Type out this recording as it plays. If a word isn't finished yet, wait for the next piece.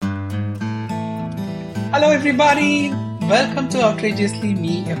Hello, everybody. Welcome to Outrageously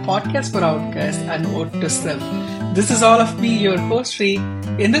Me, a podcast for outcasts and ode to self. This is all of me, your host, Sri.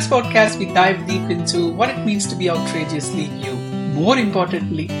 In this podcast, we dive deep into what it means to be outrageously you. More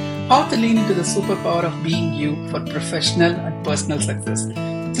importantly, how to lean into the superpower of being you for professional and personal success.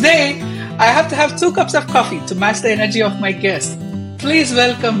 Today, I have to have 2 cups of coffee to match the energy of my guest. Please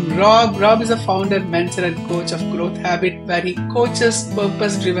welcome Rob. Rob is a founder, mentor, and coach of Growth Habit, where he coaches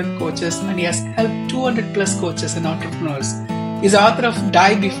purpose-driven coaches, and he has helped 200 plus coaches and entrepreneurs. He's the author of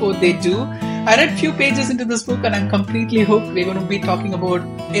Die Before They Do. I read few pages into this book and I'm completely hooked. We're going to be talking about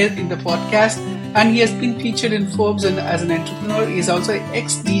it in the podcast. And he has been featured in Forbes and as an entrepreneur. He's also an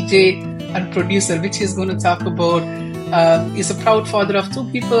ex-DJ and producer, which he's going to talk about. He's a proud father of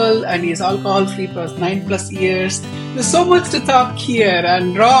 2 people and he's alcohol-free for 9 plus years. There's so much to talk here.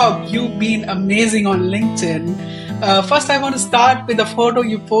 And Rob, you've been amazing on LinkedIn. First, I want to start with a photo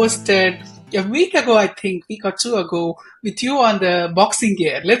you posted a week ago, I think, week or 2 ago, with you on the boxing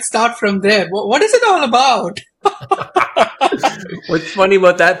gear. Let's start from there. What is it all about? What's funny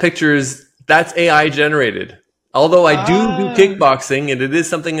about that picture is that's AI generated. Although I do kickboxing, and it is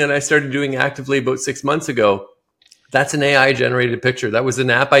something that I started doing actively about 6 months ago. That's an AI generated picture. That was an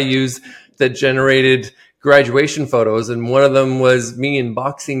app I used that generated graduation photos. And one of them was me in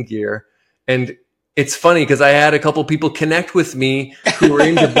boxing gear. And it's funny because I had a couple people connect with me who were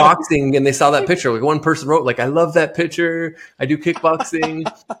into boxing and they saw that picture. Like one person wrote, like, I love that picture. I do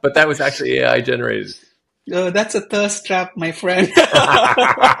kickboxing, but that was actually AI generated. That's a thirst trap, my friend.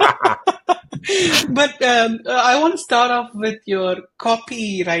 But I want to start off with your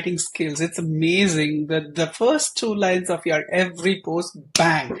copywriting skills. It's amazing that the first 2 lines of your every post,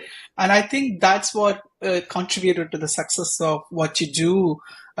 bang. And I think that's what contributed to the success of what you do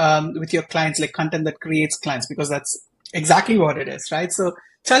with your clients, like content that creates clients, because that's exactly what it is, right? So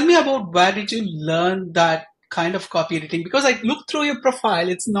tell me about where did you learn that kind of copy editing? Because I looked through your profile,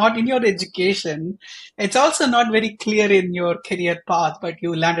 it's not in your education. It's also not very clear in your career path, but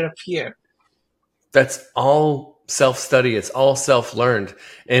you landed up here. That's all self-study. It's all self-learned.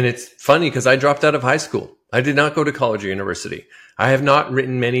 And it's funny because I dropped out of high school. I did not go to college or university. I have not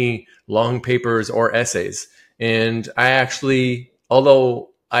written many long papers or essays. And I actually, although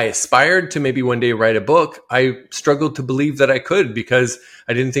I aspired to maybe one day write a book, I struggled to believe that I could because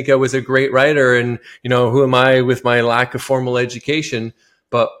I didn't think I was a great writer. And, who am I with my lack of formal education?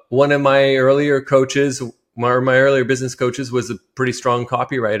 But one of my earlier coaches, my earlier business coaches, was a pretty strong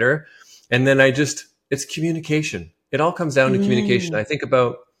copywriter. And then it's communication. It all comes down to communication. I think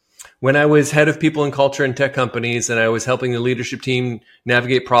about when I was head of people and culture in tech companies and I was helping the leadership team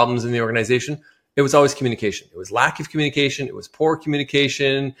navigate problems in the organization, it was always communication. It was lack of communication. It was poor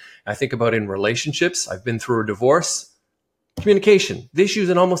communication. I think about in relationships. I've been through a divorce. Communication. The issues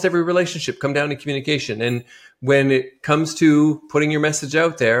in almost every relationship come down to communication. And when it comes to putting your message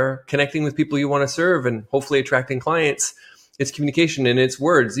out there, connecting with people you want to serve and hopefully attracting clients, it's communication and it's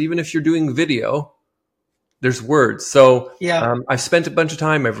words. Even if you're doing video, there's words. So I've spent a bunch of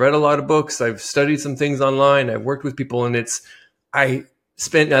time. I've read a lot of books. I've studied some things online. I've worked with people, and I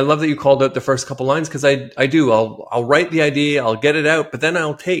love that you called out the first couple lines because I do. I'll write the idea, I'll get it out, but then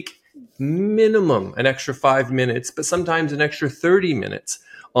I'll take minimum an extra 5 minutes, but sometimes an extra 30 minutes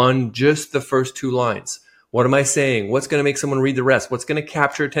on just the first 2 lines. What am I saying? What's going to make someone read the rest? What's going to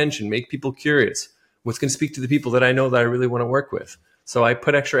capture attention, make people curious? What's going to speak to the people that I know that I really want to work with? So I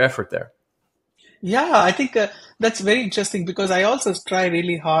put extra effort there. Yeah, I think that's very interesting because I also try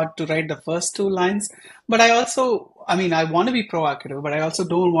really hard to write the first 2 lines, but I want to be proactive, but I also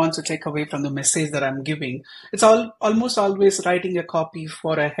don't want to take away from the message that I'm giving. It's almost always writing a copy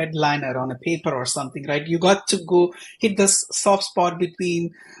for a headliner on a paper or something, right? You got to go hit the soft spot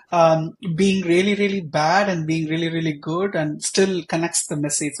between being really, really bad and being really, really good and still connects the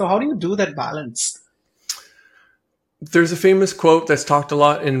message. So how do you do that balance? There's a famous quote that's talked a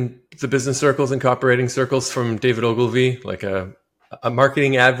lot in the business circles and copywriting circles from David Ogilvy, like a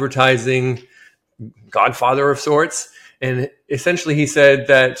marketing advertising godfather of sorts. And essentially he said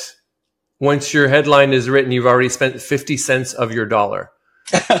that once your headline is written, you've already spent 50 cents of your dollar.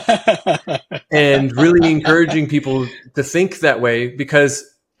 And really encouraging people to think that way because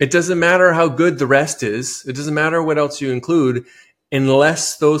it doesn't matter how good the rest is. It doesn't matter what else you include.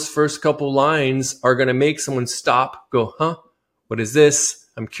 Unless those first couple lines are going to make someone stop, go, what is this?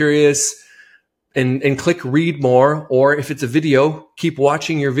 I'm curious, and click read more. Or if it's a video, keep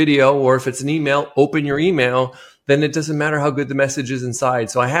watching your video. Or if it's an email, open your email. Then it doesn't matter how good the message is inside.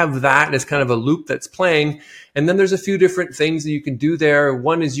 So I have that as kind of a loop that's playing. And then there's a few different things that you can do there.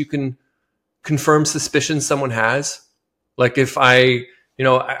 One is you can confirm suspicions someone has. Like if I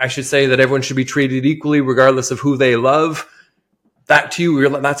I should say that everyone should be treated equally regardless of who they love. That to you,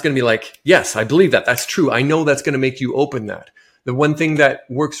 that's going to be like, yes, I believe that. That's true. I know that's going to make you open that. The one thing that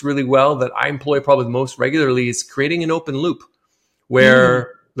works really well that I employ probably the most regularly is creating an open loop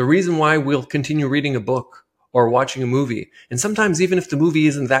where the reason why we'll continue reading a book or watching a movie, and sometimes even if the movie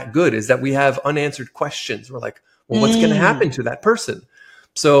isn't that good, is that we have unanswered questions. We're like, well, what's going to happen to that person?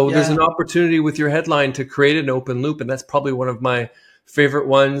 So there's an opportunity with your headline to create an open loop. And that's probably one of my favorite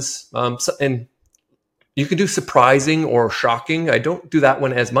ones. And you can do surprising or shocking. I don't do that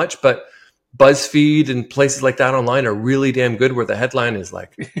one as much, but BuzzFeed and places like that online are really damn good where the headline is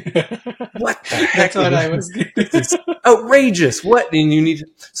like, what the heck? That's what I was It's outrageous. What? And you need,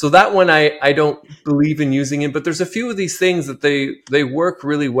 so that one, I don't believe in using it, but there's a few of these things that they work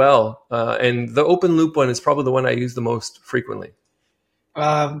really well. And the open loop one is probably the one I use the most frequently.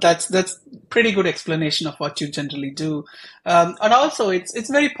 That's pretty good explanation of what you generally do, and also it's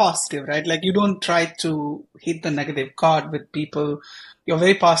very positive, right? Like you don't try to hit the negative chord with people. You're a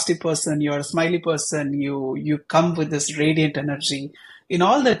very positive person. You're a smiley person. You come with this radiant energy in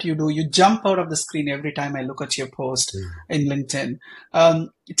all that you do. You jump out of the screen every time I look at your post in LinkedIn.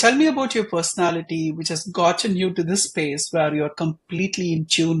 Tell me about your personality, which has gotten you to this space where you're completely in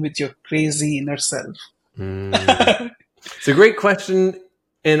tune with your crazy inner self. It's a great question,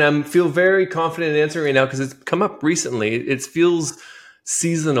 and I feel very confident in answering right now because it's come up recently. It feels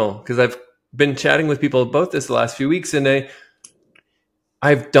seasonal because I've been chatting with people about this the last few weeks, and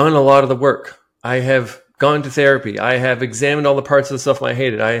I've done a lot of the work. I have gone to therapy. I have examined all the parts of the stuff I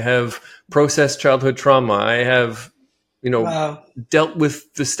hated. I have processed childhood trauma. I have, dealt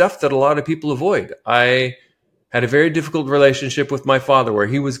with the stuff that a lot of people avoid. I had a very difficult relationship with my father where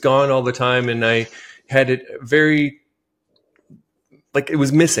he was gone all the time, and I had it very... like it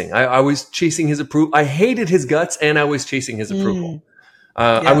was missing. I was chasing his approval. I hated his guts and I was chasing his approval.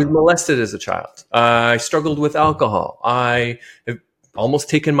 I was molested as a child. I struggled with alcohol. I have almost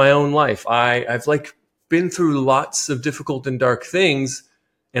taken my own life. I've been through lots of difficult and dark things,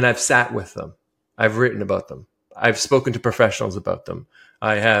 and I've sat with them. I've written about them. I've spoken to professionals about them.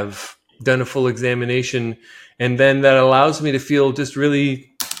 I have done a full examination, and then that allows me to feel just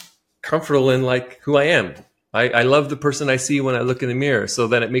really comfortable in who I am. I love the person I see when I look in the mirror, so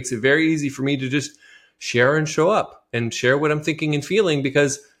that it makes it very easy for me to just share and show up and share what I'm thinking and feeling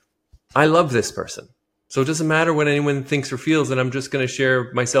because I love this person. So it doesn't matter what anyone thinks or feels, and I'm just going to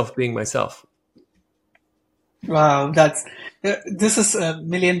share myself being myself. Wow, this is $1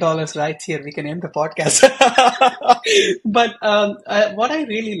 million right here. We can end the podcast. But what I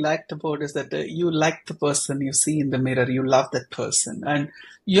really liked about is that you like the person you see in the mirror. You love that person, and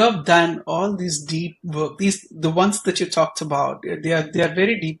you have done all these deep work. The ones that you talked about, they are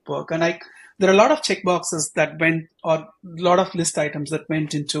very deep work, and there are a lot of check boxes that went, or a lot of list items that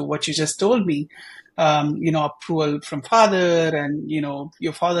went into what you just told me. Approval from father, and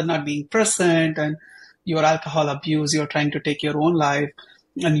your father not being present, and your alcohol abuse, you're trying to take your own life,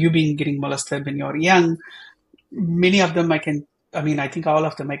 and you getting molested when you're young. Many of them I think all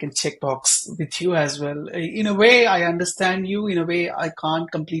of them I can check box with you as well. In a way, I understand you. In a way, I can't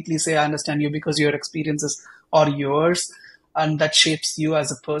completely say I understand you because your experiences are yours and that shapes you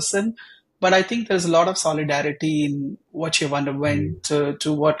as a person. But I think there's a lot of solidarity in what you've underwent to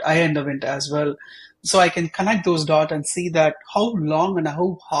what I underwent as well. So I can connect those dots and see that how long and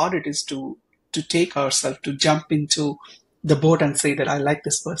how hard it is to take ourselves, to jump into the boat and say that I like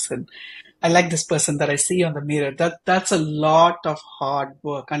this person. I like this person that I see on the mirror. That's a lot of hard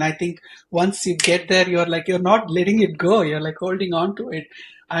work. And I think once you get there, you're not letting it go. You're holding on to it,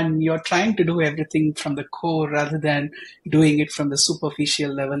 and you're trying to do everything from the core rather than doing it from the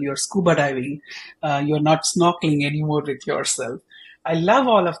superficial level. You're scuba diving. You're not snorkeling anymore with yourself. I love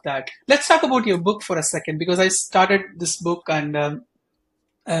all of that. Let's talk about your book for a second, because I started this book and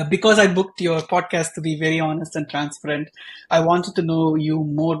because I booked your podcast, to be very honest and transparent, I wanted to know you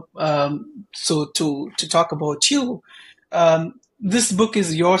more. So to talk about you, this book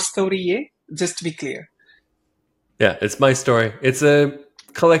is your story, eh? Just to be clear. Yeah, it's my story. It's a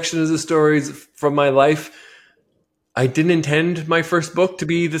collection of the stories from my life. I didn't intend my first book to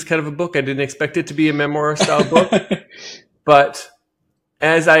be this kind of a book. I didn't expect it to be a memoir style book, but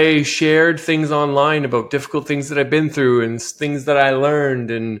as I shared things online about difficult things that I've been through and things that I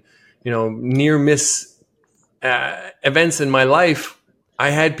learned and, near miss events in my life, I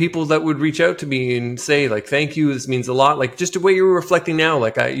had people that would reach out to me and say thank you. This means a lot. Just the way you were reflecting now,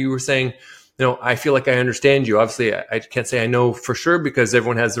 you were saying, I feel like I understand you. Obviously I can't say I know for sure because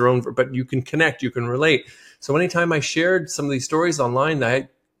everyone has their own, but you can connect, you can relate. So anytime I shared some of these stories online, I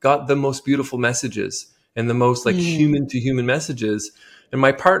got the most beautiful messages and the most human to human messages. And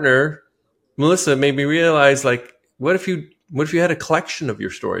my partner, Melissa, made me realize, like, what if you had a collection of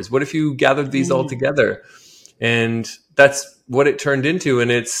your stories? What if you gathered these all together? And that's what it turned into.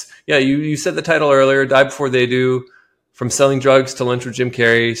 And it's, yeah, you said the title earlier, Die Before They Do, from selling drugs to lunch with Jim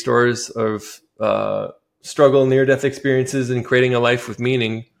Carrey, stories of struggle, near-death experiences, and creating a life with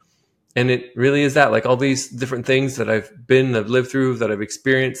meaning. And it really is that, like, all these different things that I've lived through, that I've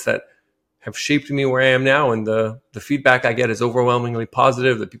experienced, that have shaped me where I am now. And the feedback I get is overwhelmingly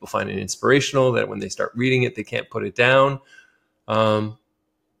positive, that people find it inspirational, that when they start reading it, they can't put it down. And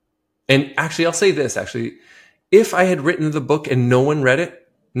actually, I'll say this, actually, if I had written the book and no one read it,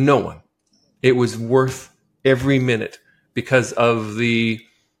 no one, it was worth every minute because of the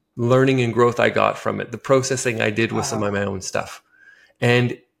learning and growth I got from it, the processing I did with some of my own stuff.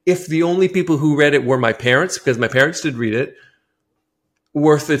 And if the only people who read it were my parents, because my parents did read it,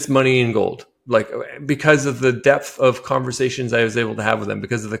 worth its money in gold. Like, because of the depth of conversations I was able to have with them,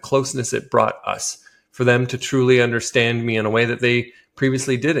 because of the closeness it brought us, for them to truly understand me in a way that they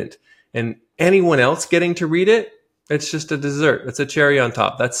previously didn't. And anyone else getting to read it, it's just a dessert. It's a cherry on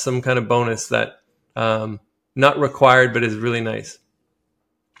top. That's some kind of bonus that not required, but is really nice.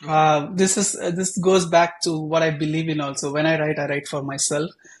 This goes back to what I believe in also. When I write for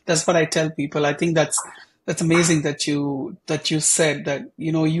myself. That's what I tell people. I think that's amazing that you said that,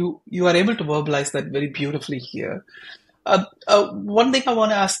 you are able to verbalize that very beautifully here. One thing I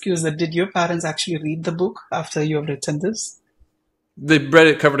want to ask you is that, did your parents actually read the book after you have written this? They read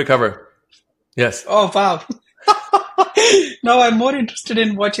it cover to cover. Yes. Oh, wow. Now I'm more interested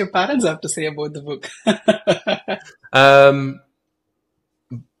in what your parents have to say about the book.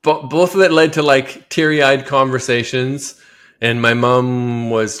 Both of it led to, like, teary-eyed conversations. And my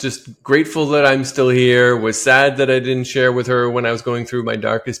mom was just grateful that I'm still here, was sad that I didn't share with her when I was going through my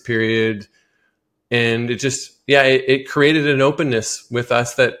darkest period. And it just, it created an openness with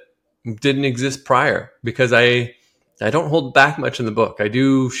us that didn't exist prior, because I don't hold back much in the book. I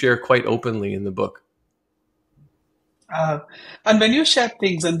do share quite openly in the book. And when you share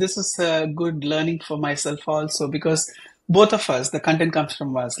things, and this is a good learning for myself also, because both of us, the content comes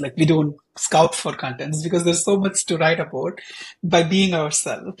from us. Like, we don't scout for contents because there's so much to write about by being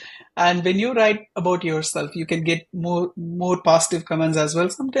ourselves. And when you write about yourself, you can get more positive comments as well.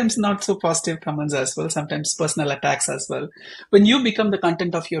 Sometimes not so positive comments as well. Sometimes personal attacks as well. When you become the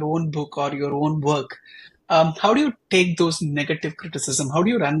content of your own book or your own work, how do you take those negative criticism? How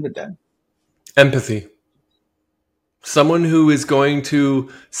do you run with them? Empathy. Someone who is going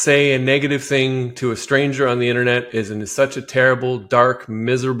to say a negative thing to a stranger on the internet is in such a terrible, dark,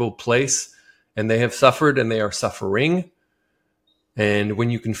 miserable place, and they have suffered and they are suffering. And when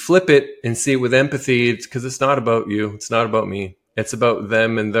you can flip it and see it with empathy, it's because it's not about you. It's not about me. It's about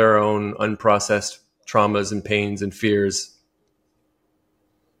them and their own unprocessed traumas and pains and fears.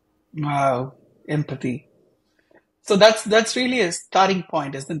 Wow, empathy. So that's really a starting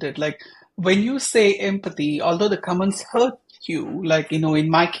point, isn't it? Like, when you say empathy, although the comments hurt you, like, in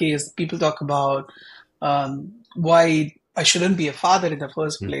my case, people talk about why I shouldn't be a father in the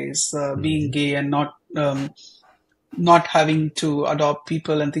first place, being gay and not having to adopt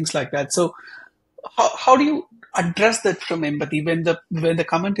people and things like that. So how do you address that from empathy when the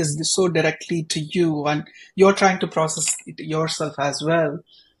comment is so directly to you and you're trying to process it yourself as well?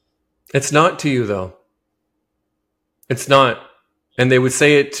 It's not to you, though. It's not. And they would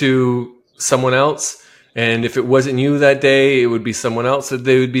say it to someone else, and if it wasn't you that day, it would be someone else that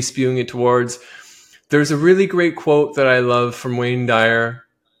they would be spewing it towards. There's a really great quote that I love from Wayne Dyer,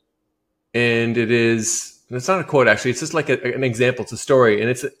 and it's not a quote, actually. It's just like an example. It's a story,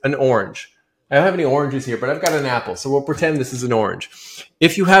 and it's an orange. I don't have any oranges here, but I've got an apple, so we'll pretend this is an orange.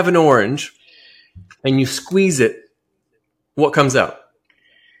 If you have an orange and you squeeze it, what comes out?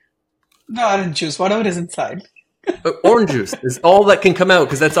 No, orange juice, whatever is inside. Orange juice is all that can come out,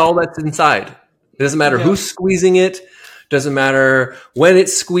 because that's all that's inside. It doesn't matter who's squeezing it. Doesn't matter when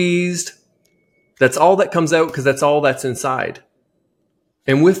it's squeezed. That's all that comes out, because that's all that's inside.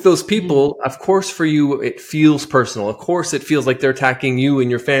 And with those people, of course, for you, it feels personal. Of course, it feels like they're attacking you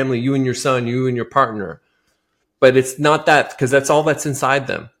and your family, you and your son, you and your partner. But it's not that, because that's all that's inside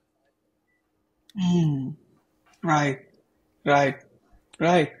them. Right.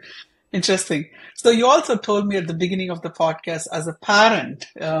 Interesting. So you also told me at the beginning of the podcast, as a parent,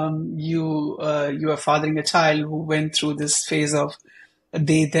 you are fathering a child who went through this phase of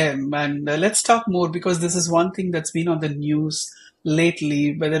they, them. And let's talk more, because this is one thing that's been on the news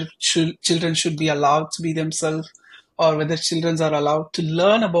lately, whether children should be allowed to be themselves, or whether children are allowed to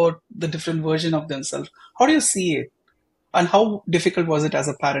learn about the different version of themselves. How do you see it? And how difficult was it as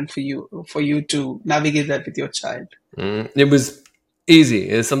a parent for you to navigate that with your child? It was Easy.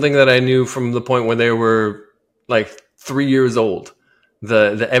 It's something that I knew from the point when they were like 3 years old.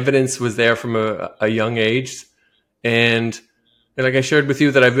 The evidence was there from a young age. And like I shared with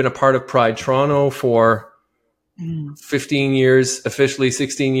you that I've been a part of Pride Toronto for Mm. 15 years, officially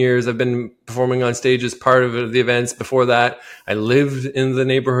 16 years. I've been performing on stage as part of the events. Before that, I lived in the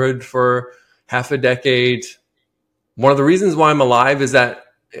neighborhood for half a decade. One of the reasons why I'm alive is that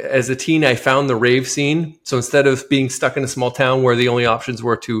as a teen, I found the rave scene. So instead of being stuck in a small town where the only options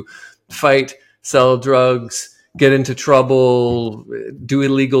were to fight, sell drugs, get into trouble, do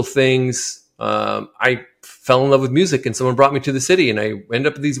illegal things, I fell in love with music, and someone brought me to the city, and I ended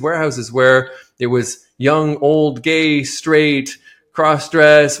up at these warehouses where it was young, old, gay, straight,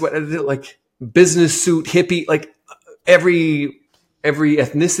 cross-dress, like business suit, hippie, like every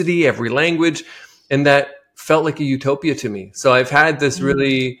ethnicity, every language, and that felt like a utopia to me. So I've had this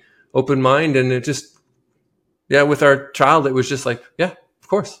really open mind, and it just, yeah, with our child, it was just like, yeah, of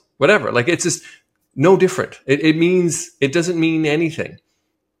course, whatever. Like, it's just no different. It doesn't mean anything.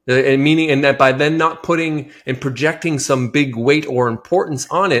 And that by then not putting and projecting some big weight or importance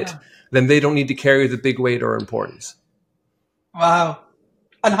on it, then they don't need to carry the big weight or importance. Wow.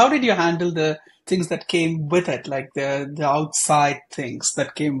 And how did you handle the things that came with it, like the outside things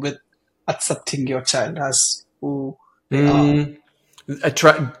that came with accepting your child as who they are? I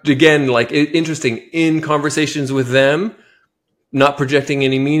try again, like interesting in conversations with them, not projecting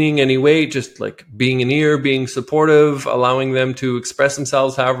any meaning, any weight, just like being an ear, being supportive, allowing them to express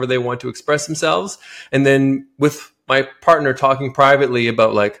themselves however they want to express themselves. And then with my partner talking privately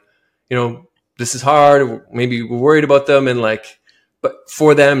about like, this is hard, maybe we're worried about them, and like, but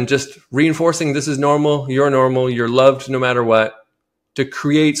for them, just reinforcing this is normal, you're loved no matter what, to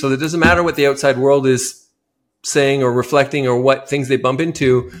create so that it doesn't matter what the outside world is saying or reflecting or what things they bump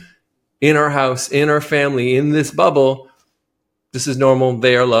into in our house, in our family, in this bubble. This is normal.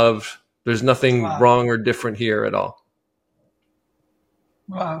 They are loved. There's nothing Wow. wrong or different here at all.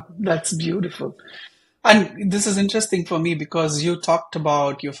 Wow, that's beautiful. And this is interesting for me because you talked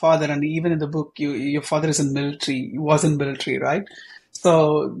about your father, and even in the book, your father is in military, was in military, right?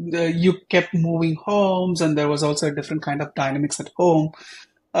 So you kept moving homes, and there was also a different kind of dynamics at home.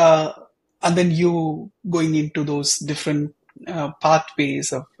 Uh, and then you going into those different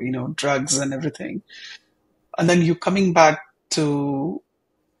pathways of, drugs and everything. And then you coming back to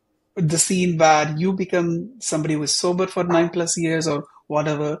the scene where you become somebody who is sober for 9+ years or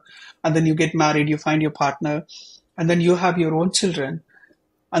whatever, and then you get married, you find your partner, and then you have your own children,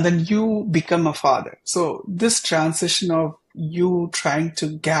 and then you become a father. So this transition of you trying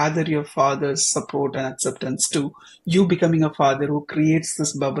to gather your father's support and acceptance to you becoming a father who creates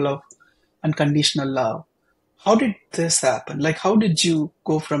this bubble of unconditional love. How did this happen? Like, how did you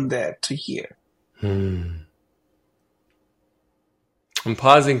go from there to here? I'm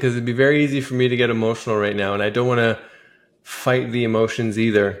pausing because it'd be very easy for me to get emotional right now, and I don't want to fight the emotions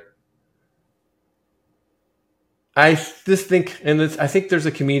either. I just think, I think there's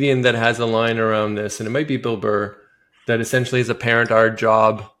a comedian that has a line around this, and it might be Bill Burr, that essentially as a parent, our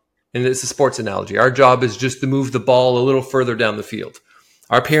job, and it's a sports analogy, our job is just to move the ball a little further down the field.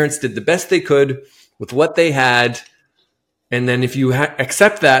 Our parents did the best they could with what they had, and then if you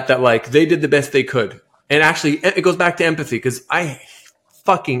accept that like they did the best they could, and actually it goes back to empathy, because I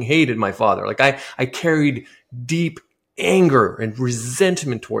fucking hated my father. Like I carried deep anger and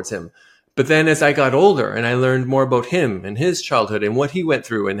resentment towards him. But then as I got older and I learned more about him and his childhood and what he went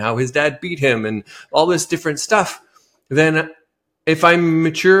through and how his dad beat him and all this different stuff, then if I'm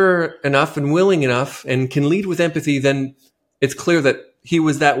mature enough and willing enough and can lead with empathy, then it's clear that he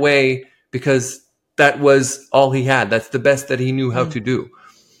was that way because that was all he had. That's the best that he knew how to do.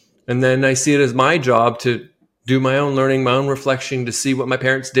 And then I see it as my job to do my own learning, my own reflection, to see what my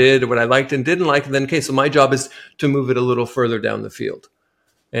parents did, what I liked and didn't like. And then, okay, so my job is to move it a little further down the field.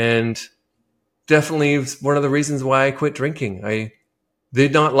 And definitely one of the reasons why I quit drinking. I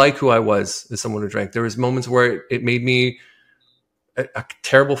did not like who I was as someone who drank. There was moments where it made me a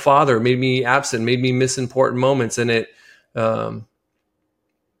terrible father, made me absent, made me miss important moments. And it, of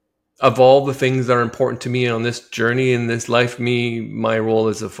all the things that are important to me on this journey in this life, my role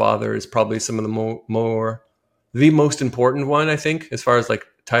as a father is probably some of the most important one, I think, as far as like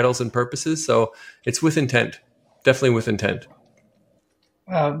titles and purposes. So it's with intent, definitely with intent.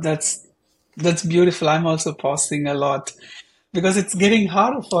 That's beautiful. I'm also pausing a lot because it's getting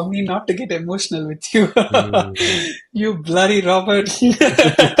harder for me not to get emotional with you. You bloody Robert.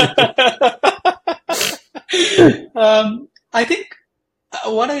 I think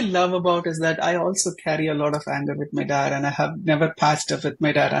what I love about is that I also carry a lot of anger with my dad, and I have never patched up with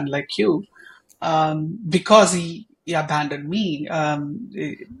my dad, unlike you, because he he abandoned me. A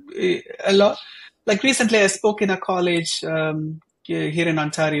lot. Like recently, I spoke in a college here in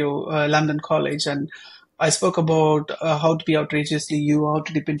Ontario, London College, and I spoke about how to be outrageously you, how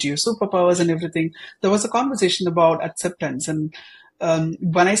to dip into your superpowers and everything. There was a conversation about acceptance, and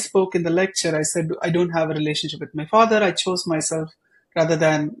when I spoke in the lecture, I said I don't have a relationship with my father. I chose myself rather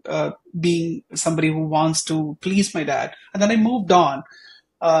than being somebody who wants to please my dad, and then I moved on.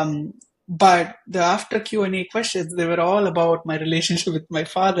 But the after Q&A questions, they were all about my relationship with my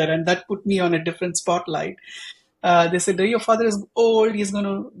father, and that put me on a different spotlight. They said, your father is old, he's going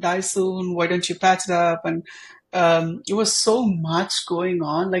to die soon, why don't you patch it up? And it was so much going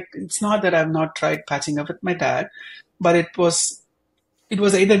on. Like, it's not that I've not tried patching up with my dad, but it was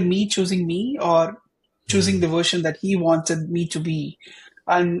either me choosing me or choosing the version that he wanted me to be.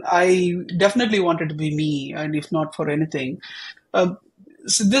 And I definitely wanted to be me, and if not for anything. Um,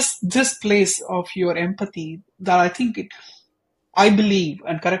 so this place of your empathy that I believe,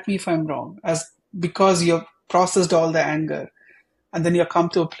 and correct me if I'm wrong, as because you've processed all the anger, and then you come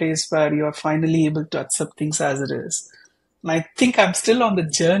to a place where you are finally able to accept things as it is. And I think I'm still on the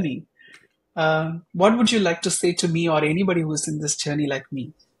journey. What would you like to say to me or anybody who's in this journey like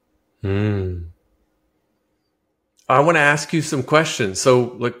me? I want to ask you some questions.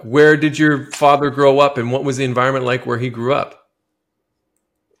 So, like, where did your father grow up, and what was the environment like where he grew up?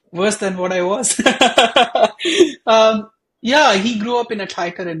 Worse than what I was. um, yeah, he grew up in a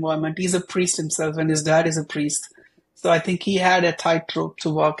tighter environment. He's a priest himself, and his dad is a priest. So I think he had a tightrope to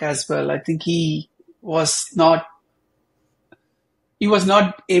walk as well. I think was not he was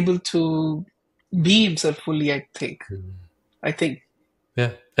not able to be himself fully. I think.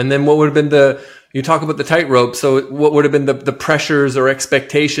 Yeah. And then what would have been you talk about the tightrope. So what would have been the pressures or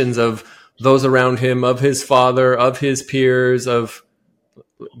expectations of those around him, of his father, of his peers, of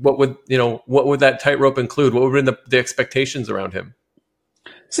what would that tightrope include? What would have been the expectations around him?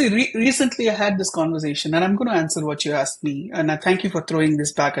 See, recently I had this conversation, and I'm going to answer what you asked me. And I thank you for throwing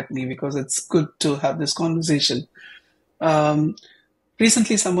this back at me because it's good to have this conversation.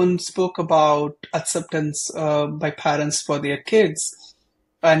 Recently, someone spoke about acceptance by parents for their kids.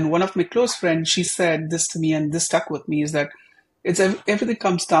 And one of my close friends, she said this to me, and this stuck with me, is that everything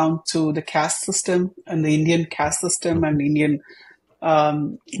comes down to the caste system and the Indian caste system and Indian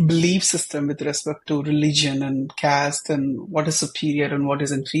belief system with respect to religion and caste and what is superior and what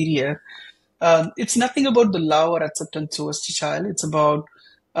is inferior. It's nothing about the love or acceptance towards the child. It's about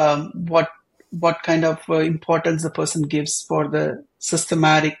what kind of importance the person gives for the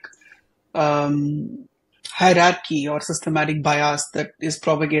systematic hierarchy or systematic bias that is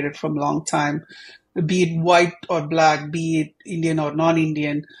propagated from long time, be it white or black, be it Indian or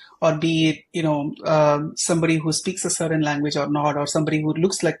non-Indian, or be it, somebody who speaks a certain language or not, or somebody who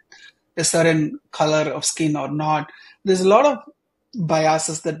looks like a certain color of skin or not. There's a lot of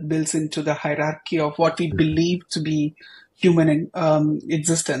biases that builds into the hierarchy of what we believe to be human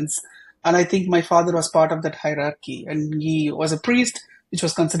existence. And I think my father was part of that hierarchy, and he was a priest, which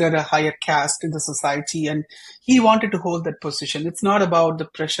was considered a higher caste in the society, and he wanted to hold that position. It's not about the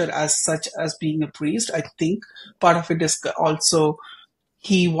pressure as such as being a priest. I think part of it is also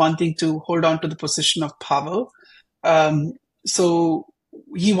he wanting to hold on to the position of power. So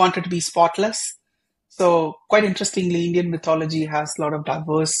he wanted to be spotless. So quite interestingly, Indian mythology has a lot of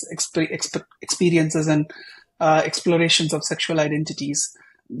diverse experiences and explorations of sexual identities.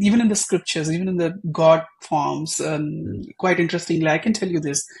 Even in the scriptures, even in the god forms, quite interestingly, I can tell you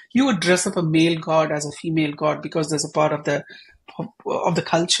this: you would dress up a male god as a female god because there's a part of the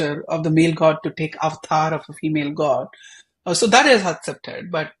culture of the male god to take avatar of a female god. So that is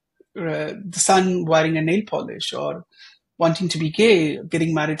accepted, but the son wearing a nail polish or wanting to be gay,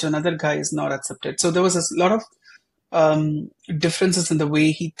 getting married to another guy is not accepted. So there was a lot of differences in the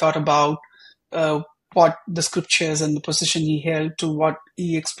way he thought about what the scriptures and the position he held to what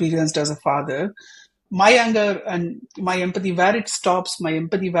he experienced as a father. My anger and my empathy, where it stops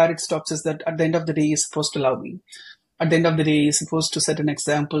is that at the end of the day, he's supposed to love me. At the end of the day, he's supposed to set an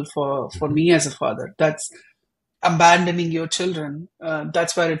example for me as a father. That's abandoning your children.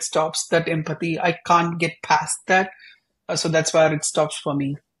 That's where it stops, that empathy. I can't get past that. So that's where it stops for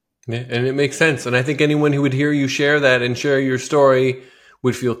me. Yeah, and it makes sense. And I think anyone who would hear you share that and share your story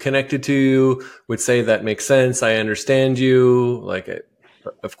would feel connected to you, would say that makes sense. I understand you. Like,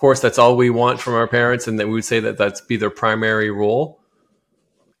 of course, that's all we want from our parents. And then we would say that that's be their primary role.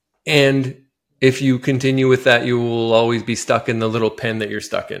 And if you continue with that, you will always be stuck in the little pen that you're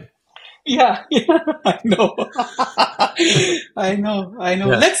stuck in. Yeah, I know. I know.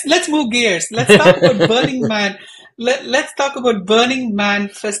 Yeah. Let's move gears. Let's talk about Burning Man. let's talk about Burning Man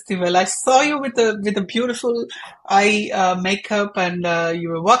Festival. I saw you with a beautiful eye makeup, and you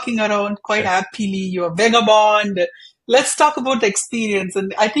were walking around quite Yes. happily. You are vagabond. Let's talk about the experience.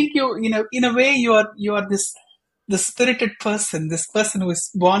 And I think in a way, you are this the spirited person, this person who is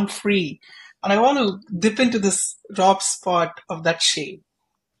born free. And I want to dip into this raw spot of that shade.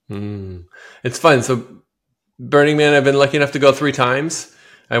 Mm. It's fun. So Burning Man, I've been lucky enough to go 3 times.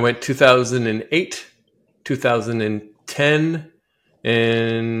 I went 2008, 2010,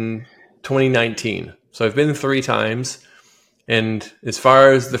 and 2019. So I've been 3 times. And as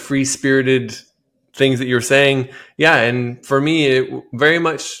far as the free spirited things that you're saying, yeah. And for me, it very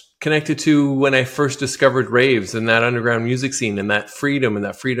much connected to when I first discovered raves and that underground music scene and that freedom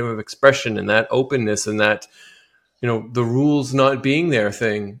of expression and that openness and that, the rules not being there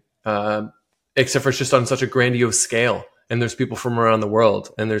thing, except for it's just on such a grandiose scale. And there's people from around the world,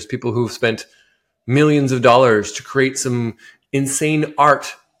 and there's people who've spent millions of dollars to create some insane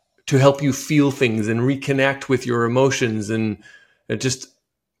art to help you feel things and reconnect with your emotions, and just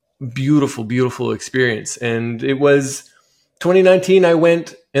beautiful, beautiful experience. And it was 2019. I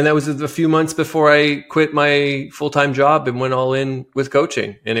went, and that was a few months before I quit my full-time job and went all in with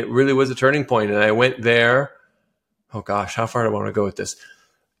coaching. And it really was a turning point. And I went there. Oh gosh, how far do I want to go with this?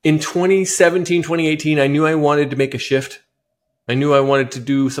 In 2017, 2018, I knew I wanted to make a shift. I knew I wanted to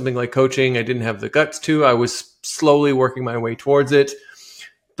do something like coaching. I didn't have the guts to. I was slowly working my way towards it.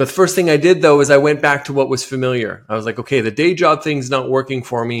 But the first thing I did, though, is I went back to what was familiar. I was like, okay, the day job thing's not working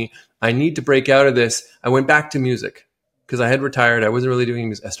for me. I need to break out of this. I went back to music because I had retired. I wasn't really doing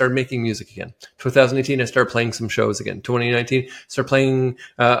music. I started making music again. 2018, I started playing some shows again. 2019, I started playing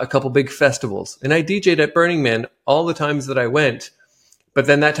a couple big festivals. And I DJ'd at Burning Man all the times that I went. But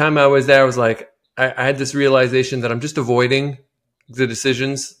then that time I was there, I was like, I had this realization that I'm just avoiding the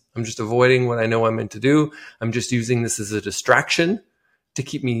decisions. I'm just avoiding what I know I'm meant to do. I'm just using this as a distraction to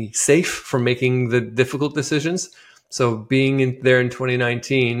keep me safe from making the difficult decisions. So being there in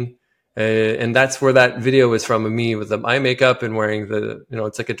 2019, and that's where that video is from, of me with the eye makeup and wearing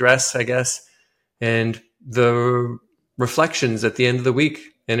it's like a dress, I guess, and the reflections at the end of the week.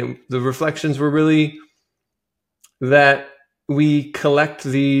 And the reflections were really that we collect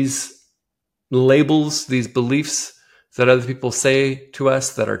these labels, these beliefs that other people say to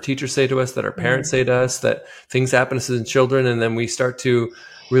us, that our teachers say to us, that our parents say to us, that things happen to us as children, and then we start to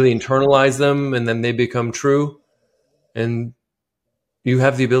really internalize them, and then they become true. And you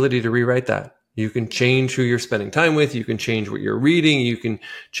have the ability to rewrite that. You can change who you're spending time with. You can change what you're reading. You can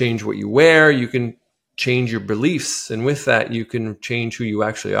change what you wear. You can change your beliefs. And with that, you can change who you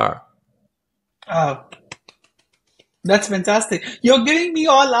actually are. That's fantastic. You're giving me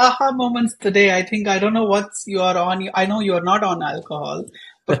all aha moments today. I don't know what you are on. I know you're not on alcohol,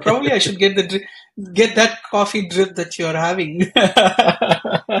 but probably I should get get that coffee drip that you're having.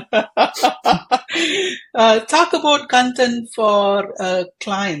 Talk about content for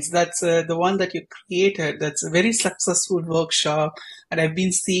clients. That's the one that you created. That's a very successful workshop. And I've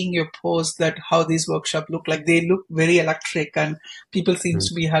been seeing your posts that how these workshops look like. They look very electric, and people seems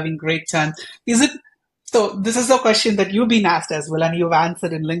to be having great time. Is it so? This is a question that you've been asked as well, and you've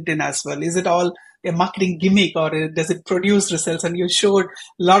answered in LinkedIn as well. Is it all a marketing gimmick, or does it produce results? And you showed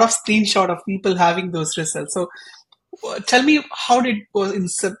a lot of screenshot of people having those results. So tell me, how did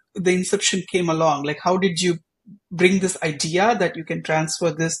the inception came along? Like, how did you bring this idea that you can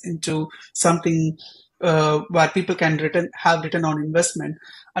transfer this into something where people can have return on investment?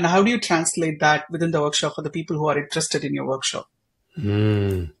 And how do you translate that within the workshop for the people who are interested in your workshop?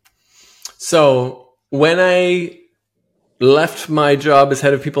 So when I left my job as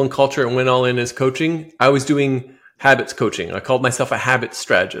head of people and culture and went all in as coaching, I was doing habits coaching. I called myself a habit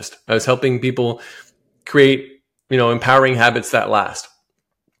strategist. I was helping people create, empowering habits that last.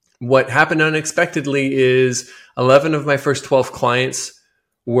 What happened unexpectedly is 11 of my first 12 clients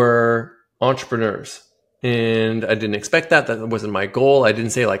were entrepreneurs. And I didn't expect that. That wasn't my goal. I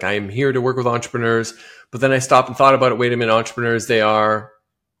didn't say I am here to work with entrepreneurs. But then I stopped and thought about it. Wait a minute, entrepreneurs, they are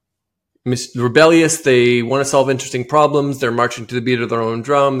rebellious. They want to solve interesting problems. They're marching to the beat of their own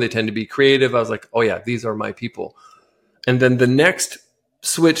drum. They tend to be creative. I was like, oh yeah, these are my people. And then the next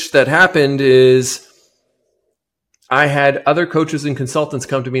switch that happened is I had other coaches and consultants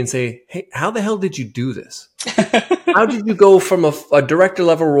come to me and say, hey, how the hell did you do this? How did you go from a director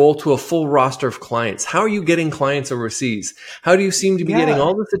level role to a full roster of clients? How are you getting clients overseas? How do you seem to be getting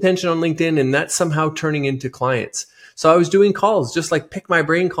all this attention on LinkedIn and that's somehow turning into clients? So I was doing calls, just pick my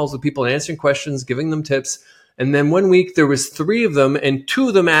brain calls with people, answering questions, giving them tips. And then one week there was 3 of them, and 2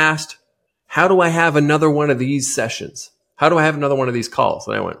 of them asked, how do I have another one of these sessions? How do I have another one of these calls?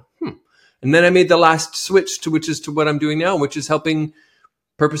 And I went, And then I made the last switch to which is to what I'm doing now, which is helping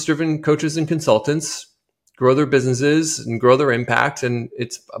purpose-driven coaches and consultants grow their businesses and grow their impact. And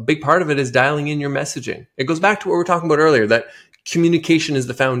it's a big part of it is dialing in your messaging. It goes back to what we were talking about earlier, that communication is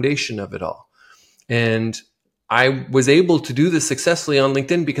the foundation of it all. And I was able to do this successfully on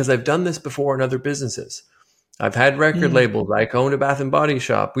LinkedIn because I've done this before in other businesses. I've had record labels. I owned a bath and body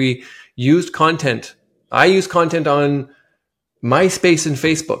shop. We used content. I used content on MySpace and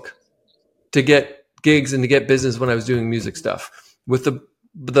Facebook to get gigs and to get business when I was doing music stuff. With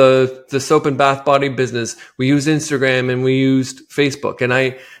the soap and bath body business, we used Instagram and we used Facebook. And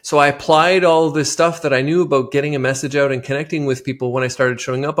I applied all this stuff that I knew about getting a message out and connecting with people when I started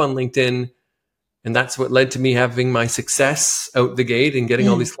showing up on LinkedIn. And that's what led to me having my success out the gate and getting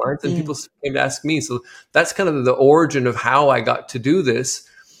all these clients, and people came to ask me. So that's kind of the origin of how I got to do this.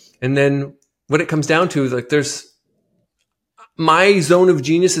 And then what it comes down to is like, there's my zone of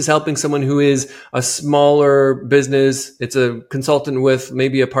genius is helping someone who is a smaller business. It's a consultant with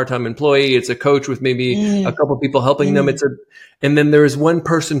maybe a part-time employee. It's a coach with maybe a couple of people helping them. And then there is one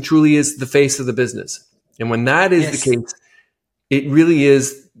person truly is the face of the business. And when that is the case, it really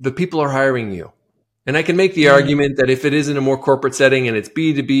is the people are hiring you. And I can make the argument that if it is in a more corporate setting and it's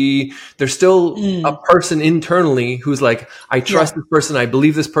B2B, there's still a person internally who's like, I trust this person. I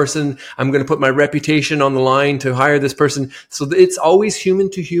believe this person. I'm going to put my reputation on the line to hire this person. So it's always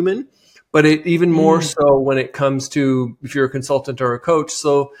human to human, but it even more so when it comes to if you're a consultant or a coach.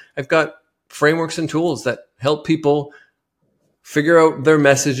 So I've got frameworks and tools that help people figure out their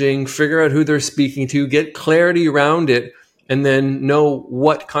messaging, figure out who they're speaking to, get clarity around it, and then know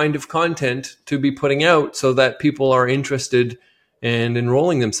what kind of content to be putting out so that people are interested and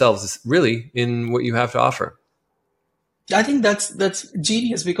enrolling themselves really in what you have to offer. I think that's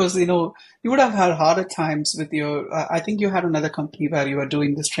genius because, you would have had harder times with I think you had another company where you were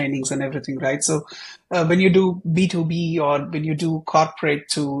doing these trainings and everything, right? So when you do B2B or when you do corporate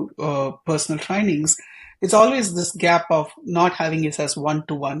to personal trainings, it's always this gap of not having it as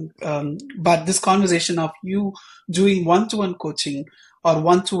one-to-one. But this conversation of you doing one-to-one coaching or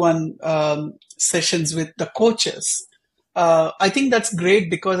one-to-one sessions with the coaches, I think that's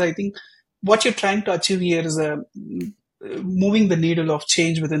great because I think what you're trying to achieve here is moving the needle of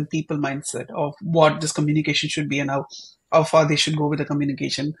change within people mindset of what this communication should be and how far they should go with the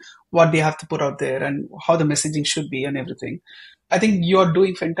communication, what they have to put out there and how the messaging should be and everything. I think you're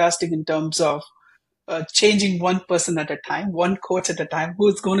doing fantastic in terms of changing one person at a time, one coach at a time, who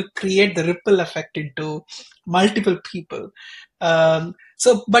is going to create the ripple effect into multiple people. But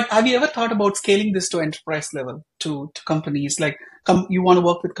have you ever thought about scaling this to enterprise level, to companies? Like you want to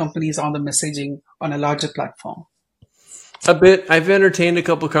work with companies on the messaging on a larger platform? A bit. I've entertained a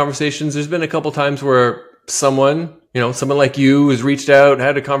couple of conversations. There's been a couple of times where someone like you has reached out,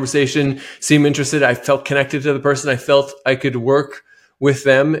 had a conversation, seemed interested. I felt connected to the person. I felt I could work with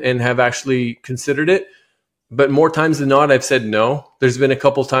them and have actually considered it. But more times than not, I've said no. There's been a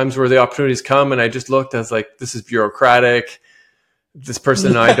couple of times where the opportunities come and I just looked, I was like, this is bureaucratic. This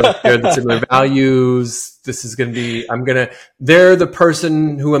person and I don't share the similar values. This is going to be, they're the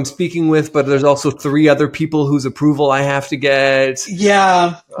person who I'm speaking with, but there's also 3 other people whose approval I have to get.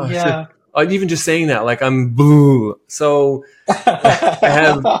 Yeah. Even just saying that, like I'm boo. So I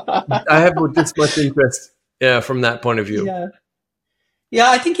have this much interest from that point of view. Yeah,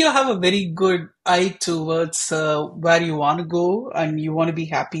 I think you have a very good eye towards where you want to go and you want to be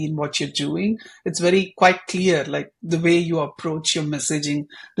happy in what you're doing. It's quite clear, like the way you approach your messaging,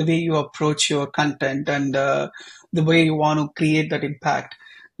 the way you approach your content and the way you want to create that impact.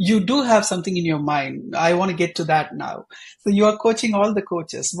 You do have something in your mind. I want to get to that now. So you are coaching all the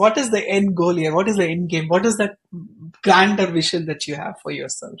coaches. What is the end goal here? What is the end game? What is that grander vision that you have for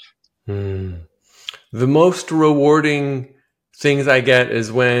yourself? The most rewarding things I get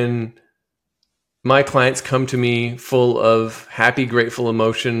is when my clients come to me full of happy, grateful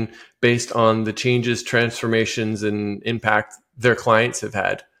emotion based on the changes, transformations, and impact their clients have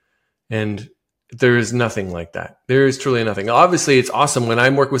had. And there is nothing like that. There is truly nothing. Obviously, it's awesome when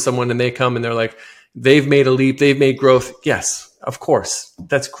I'm working with someone and they come and they're like, they've made a leap, they've made growth. Yes, of course.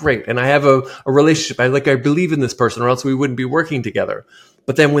 That's great. And I have a relationship. I believe in this person or else we wouldn't be working together.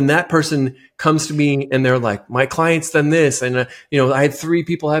 But then when that person comes to me and they're like, my client's done this. And, I had 3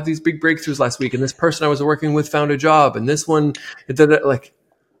 people have these big breakthroughs last week. And this person I was working with found a job. And this one, it's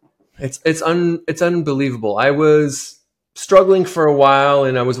unbelievable. I was struggling for a while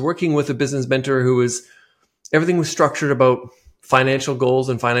and I was working with a business mentor everything was structured about financial goals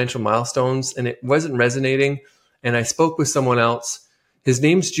and financial milestones. And it wasn't resonating. And I spoke with someone else. His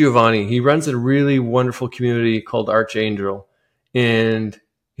name's Giovanni. He runs a really wonderful community called Archangel. And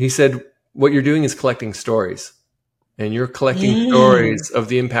he said, what you're doing is collecting stories, and you're collecting Mm. stories of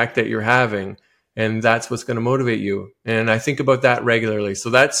the impact that you're having. And that's what's going to motivate you. And I think about that regularly. So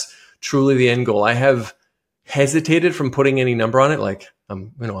that's truly the end goal. I have hesitated from putting any number on it. Like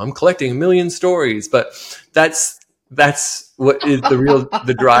I'm collecting 1 million stories, but that's what is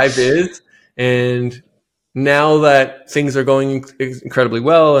the drive is. And now that things are going incredibly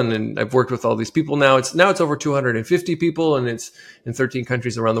well, and I've worked with all these people now, it's over 250 people, and it's in 13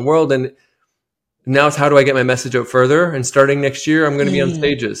 countries around the world. And now it's how do I get my message out further? And starting next year, I'm going to be on Mm.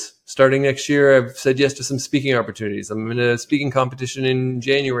 stages. Starting next year, I've said yes to some speaking opportunities. I'm in a speaking competition in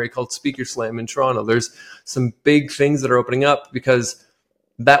January called Speaker Slam in Toronto. There's some big things that are opening up because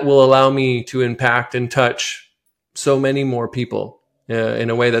that will allow me to impact and touch so many more people in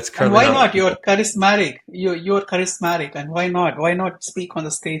a way that's And currently why not not? possible. You're charismatic. You're charismatic, and why not? Why not speak on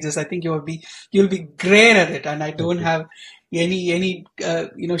the stages? I think you'll be great at it, and I Thank don't you. have any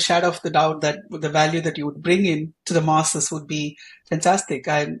shadow of the doubt that the value that you would bring in to the masses would be fantastic.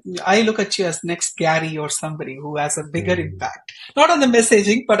 I look at you as next Gary or somebody who has a bigger Mm, impact, not on the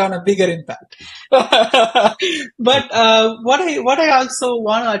messaging, but on a bigger impact. thank But what I also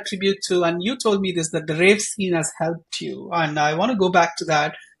want to attribute to, and you told me this, that the rave scene has helped you, and I want to go back to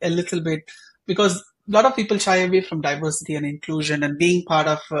that a little bit because a lot of people shy away from diversity and inclusion and being part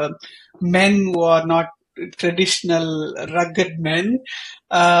of men who are not traditional rugged men,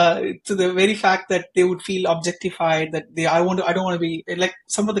 to the very fact that they would feel objectified, that I don't want to be like,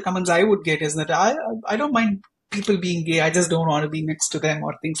 some of the comments I would get is that I don't mind people being gay, I just don't want to be next to them,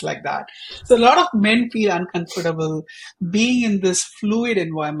 or things like that. So a lot of men feel uncomfortable being in this fluid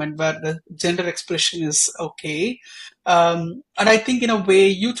environment where the gender expression is okay. And I think in a way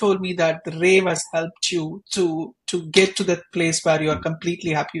you told me that the rave has helped you to get to that place where you are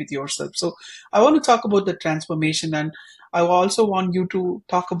completely happy with yourself. So I want to talk about the transformation, and I also want you to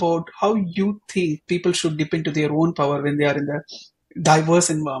talk about how you think people should dip into their own power when they are in the diverse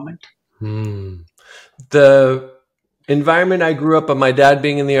environment. you. The environment I grew up in, my dad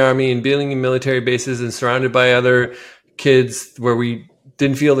being in the army and being in military bases and surrounded by other kids where we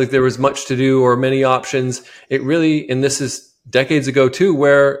didn't feel like there was much to do or many options. It really, and this is decades ago too,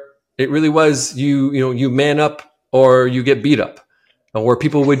 where it really was you man up or you get beat up, where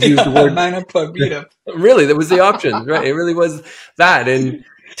people would use the Yeah, word. man up or beat up. Really, that was the options, right? It really was that. And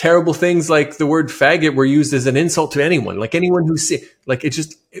terrible things like the word faggot were used as an insult to anyone, like anyone who see, like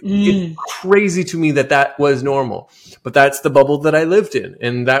it's Mm. crazy to me that that was normal. But that's the bubble that I lived in,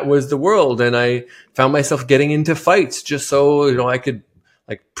 and that was the world. And I found myself getting into fights just so I could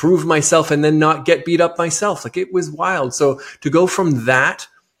like prove myself and then not get beat up myself. Like it was wild. So to go from that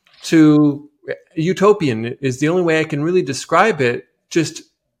to utopian is the only way I can really describe it. Just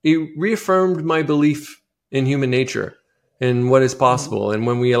it reaffirmed my belief in human nature and what is possible. And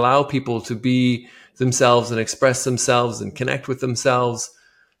when we allow people to be themselves and express themselves and connect with themselves,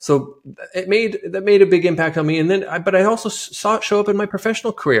 so that made a big impact on me. And then, but I also saw it show up in my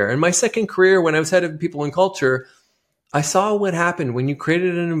professional career. In my second career, when I was head of people and culture, I saw what happened when you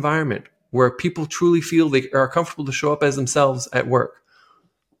created an environment where people truly feel they are comfortable to show up as themselves at work.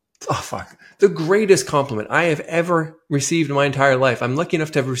 Oh, fuck. The greatest compliment I have ever received in my entire life. I'm lucky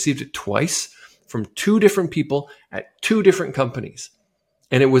enough to have received it twice from two different people at two different companies.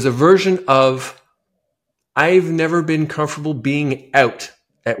 And it was a version of, I've never been comfortable being out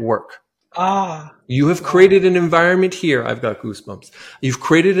at work. Ah, You have wow. created an environment here. I've got goosebumps. You've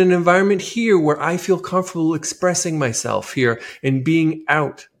created an environment here where I feel comfortable expressing myself here and being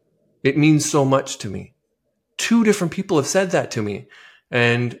out. It means so much to me. Two different people have said that to me.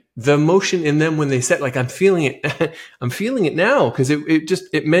 And the emotion in them when they said, like, I'm feeling it. I'm feeling it now because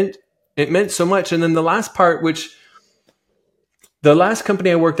it meant so much. And then the last part, which the last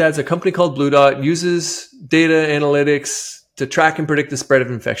company I worked at is a company called Blue Dot, uses data analytics to track and predict the spread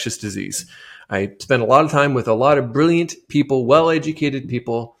of infectious disease. I spent a lot of time with a lot of brilliant people, well-educated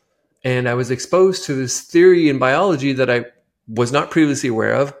people, and I was exposed to this theory in biology that I was not previously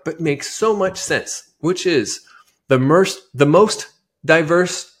aware of, but makes so much sense, which is the most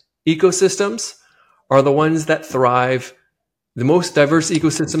diverse ecosystems are the ones that thrive. The most diverse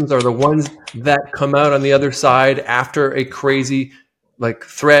ecosystems are the ones that come out on the other side after a crazy like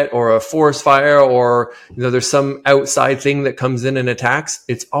threat or a forest fire, or there's some outside thing that comes in and attacks.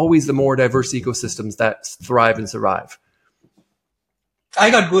 It's always the more diverse ecosystems that thrive and survive.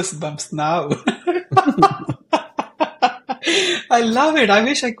 I got goosebumps now. I love it. I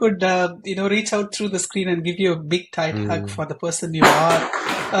wish I could, reach out through the screen and give you a big tight hug Mm. for the person you are.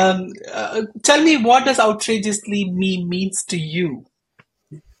 Tell me, what does outrageously me means to you?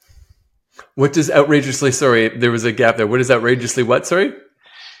 What does outrageously, sorry, there was a gap there. What is outrageously what, sorry?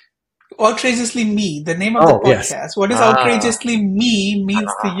 Outrageously Me, the name of the Oh, yes. podcast. What does Ah, outrageously me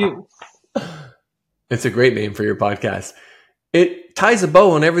means to you? it's a great name for your podcast. It ties a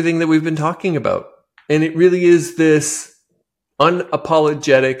bow on everything that we've been talking about. And it really is this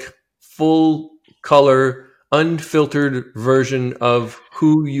unapologetic, full color, unfiltered version of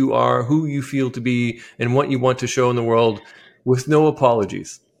who you are, who you feel to be, and what you want to show in the world with no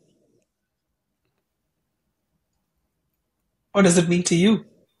apologies. What does it mean to you?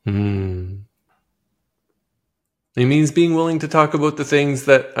 It means being willing to talk about the things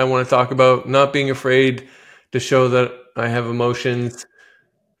that I want to talk about, not being afraid to show that I have emotions,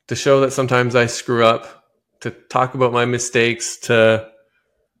 to show that sometimes I screw up, to talk about my mistakes, to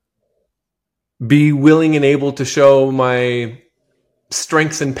be willing and able to show my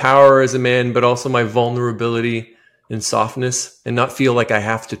strength and power as a man, but also my vulnerability and softness, and not feel like I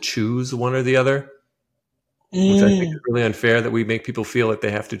have to choose one or the other, which I think is really unfair that we make people feel like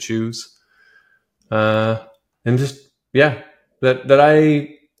they have to choose. And just, yeah, that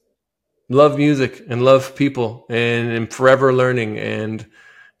I love music and love people and am forever learning and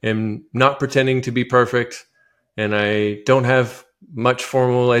am not pretending to be perfect. And I don't have much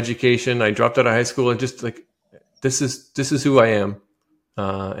formal education. I dropped out of high school and just like, this is who I am.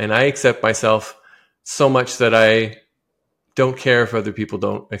 And I accept myself so much that I don't care if other people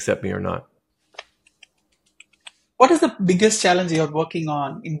don't accept me or not. What is the biggest challenge you're working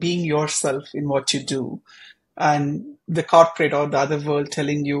on in being yourself in what you do? And the corporate or the other world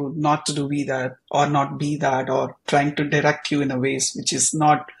telling you not to do that or not be that or trying to direct you in a ways which is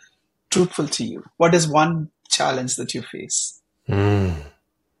not truthful to you. What is one challenge that you face? I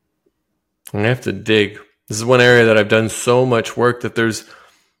have to dig. This is one area that I've done so much work that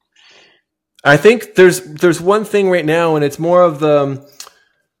I think there's one thing right now, and it's more of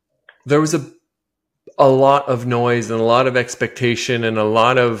there was a lot of noise and a lot of expectation and a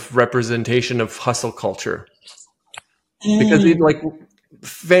lot of representation of hustle culture. Because like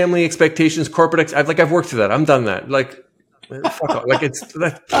family expectations, corporate, I've worked through that. I'm done that. Like, fuck off. Like it's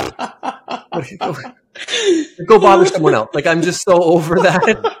that. Go bother someone else. Like I'm just so over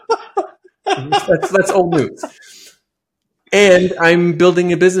that. That's old news. And I'm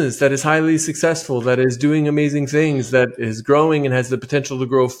building a business that is highly successful, that is doing amazing things, that is growing and has the potential to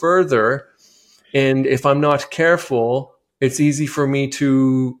grow further. And if I'm not careful, it's easy for me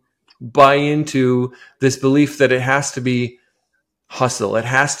to buy into this belief that it has to be hustle. It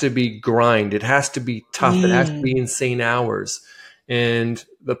has to be grind. It has to be tough. It has to be insane hours. And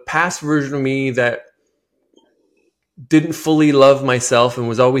the past version of me that didn't fully love myself and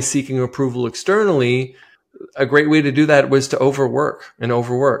was always seeking approval externally, a great way to do that was to overwork.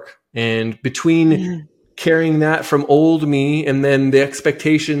 And between carrying that from old me and then the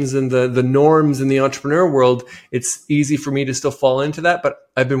expectations and the norms in the entrepreneur world, it's easy for me to still fall into that. But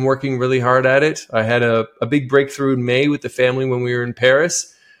I've been working really hard at it. I had a big breakthrough in May with the family when we were in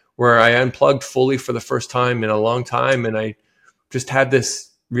Paris, where I unplugged fully for the first time in a long time. And I just had this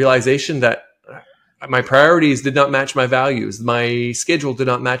realization that my priorities did not match my values. My schedule did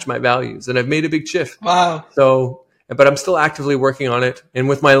not match my values. And I've made a big shift. Wow. But I'm still actively working on it. And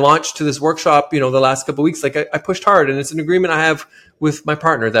with my launch to this workshop, the last couple of weeks, like I pushed hard, and it's an agreement I have with my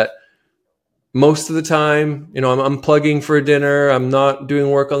partner that most of the time, I'm plugging for dinner. I'm not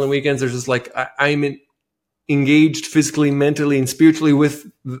doing work on the weekends. There's just like, I'm engaged physically, mentally, and spiritually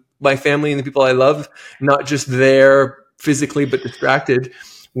with my family and the people I love, not just there physically, but distracted,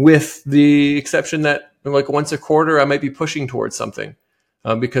 with the exception that like once a quarter, I might be pushing towards something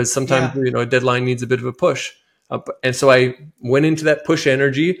because sometimes, a deadline needs a bit of a push. And so I went into that push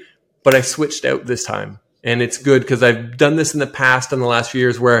energy, but I switched out this time. And it's good because I've done this in the past in the last few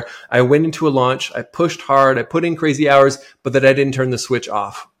years where I went into a launch, I pushed hard, I put in crazy hours, but that I didn't turn the switch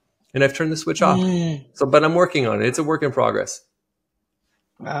off. And I've turned the switch off. But I'm working on it. It's a work in progress.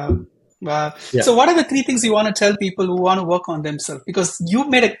 Wow. Yeah. So what are the 3 things you want to tell people who want to work on themselves? Because you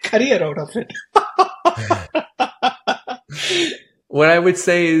made a career out of it. What I would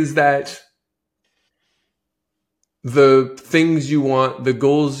say is that the things you want, the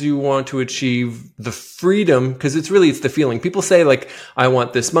goals you want to achieve, the freedom, because it's the feeling. People say like, I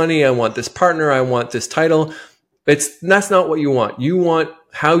want this money, I want this partner, I want this title. That's not what you want. You want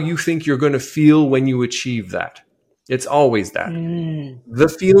how you think you're going to feel when you achieve that. It's always that. The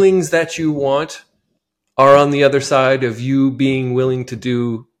feelings that you want are on the other side of you being willing to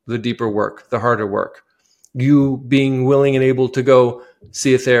do the deeper work, the harder work. You being willing and able to go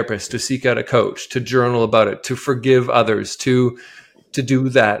see a therapist, to seek out a coach, to journal about it, to forgive others, to do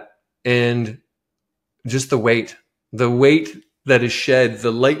that. And just the weight that is shed,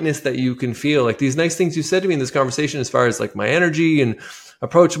 the lightness that you can feel, like these nice things you said to me in this conversation, as far as like my energy and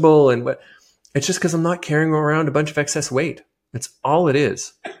approachable and what, it's just because I'm not carrying around a bunch of excess weight. That's all it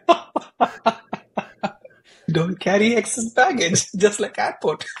is. Don't carry excess baggage, just like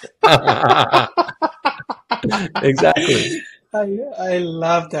airport. Exactly. I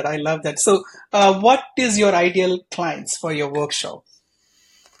love that. I love that. So, what is your ideal clients for your workshop?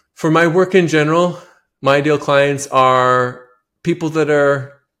 For my work in general, my ideal clients are people that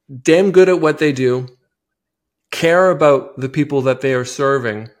are damn good at what they do, care about the people that they are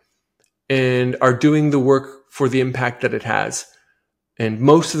serving, and are doing the work for the impact that it has. And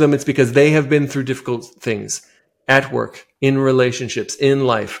most of them, it's because they have been through difficult things at work, in relationships, in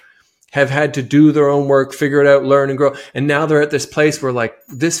life, have had to do their own work, figure it out, learn and grow. And now they're at this place where like,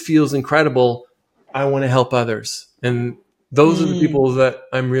 this feels incredible. I want to help others. And those are the people that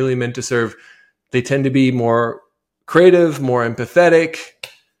I'm really meant to serve. They tend to be more creative, more empathetic.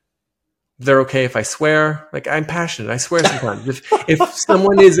 They're okay if I swear. Like, I'm passionate. I swear sometimes. If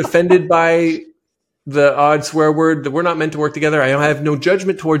someone is offended by the odd swear word, that we're not meant to work together, I have no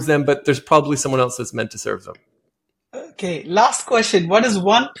judgment towards them, but there's probably someone else that's meant to serve them. Okay, last question. What is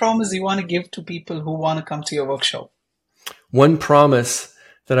one promise you want to give to people who want to come to your workshop? One promise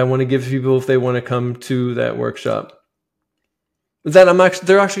that I want to give people if they want to come to that workshop is that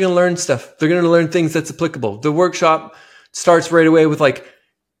they're actually going to learn stuff. They're going to learn things that's applicable. The workshop starts right away with like,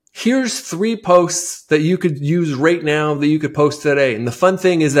 here's 3 posts that you could use right now that you could post today. And the fun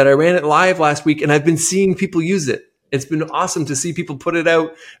thing is that I ran it live last week and I've been seeing people use it. It's been awesome to see people put it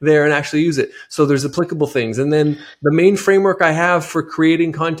out there and actually use it. So there's applicable things. And then the main framework I have for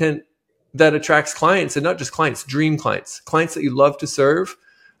creating content that attracts clients, and not just clients, dream clients that you love to serve.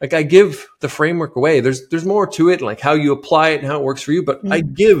 Like, I give the framework away. There's more to it, like how you apply it and how it works for you, but I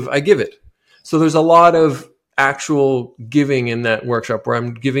give it. So there's a lot of actual giving in that workshop where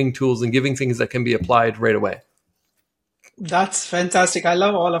I'm giving tools and giving things that can be applied right away. That's fantastic. I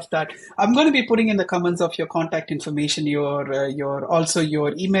love all of that. I'm going to be putting in the comments of your contact information, your also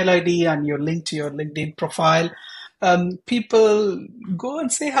your email ID and your link to your LinkedIn profile. People go and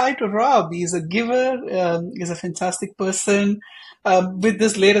say hi to Rob. He's a giver. He's a fantastic person. With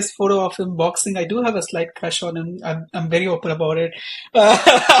this latest photo of him boxing, I do have a slight crush on him. I'm very open about it.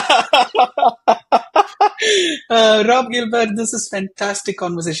 Rob Gilbert, this is fantastic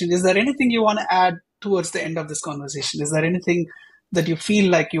conversation. Is there anything you want to add towards the end of this conversation? Is there anything that you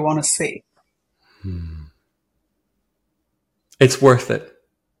feel like you want to say? It's worth it.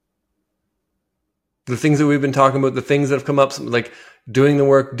 The things that we've been talking about, the things that have come up, like doing the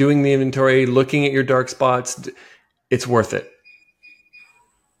work, doing the inventory, looking at your dark spots, it's worth it.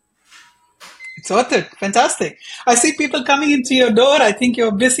 It's worth it. Fantastic. I see people coming into your door. I think you're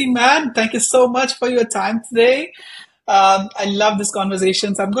a busy man. Thank you so much for your time today. I love this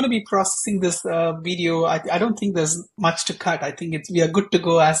conversation. So I'm going to be processing this video. I don't think there's much to cut. I think we are good to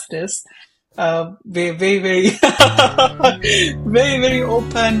go as it is. Very, very, very, very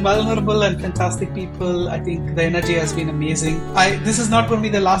open, vulnerable, and fantastic people. I think the energy has been amazing. This is not going to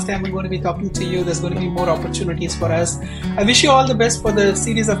be the last time I'm going to be talking to you. There's going to be more opportunities for us. I wish you all the best for the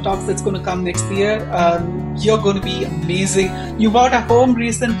series of talks that's going to come next year. You're going to be amazing. You bought a home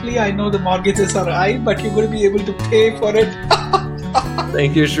recently. I know the mortgages are high, but you're going to be able to pay for it.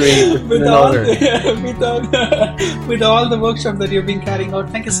 Thank you, Shri. with all the workshops that you've been carrying out.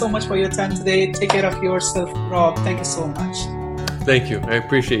 Thank you so much for your time today. Take care of yourself, Rob. Thank you so much. Thank you. I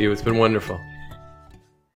appreciate you. It's been wonderful.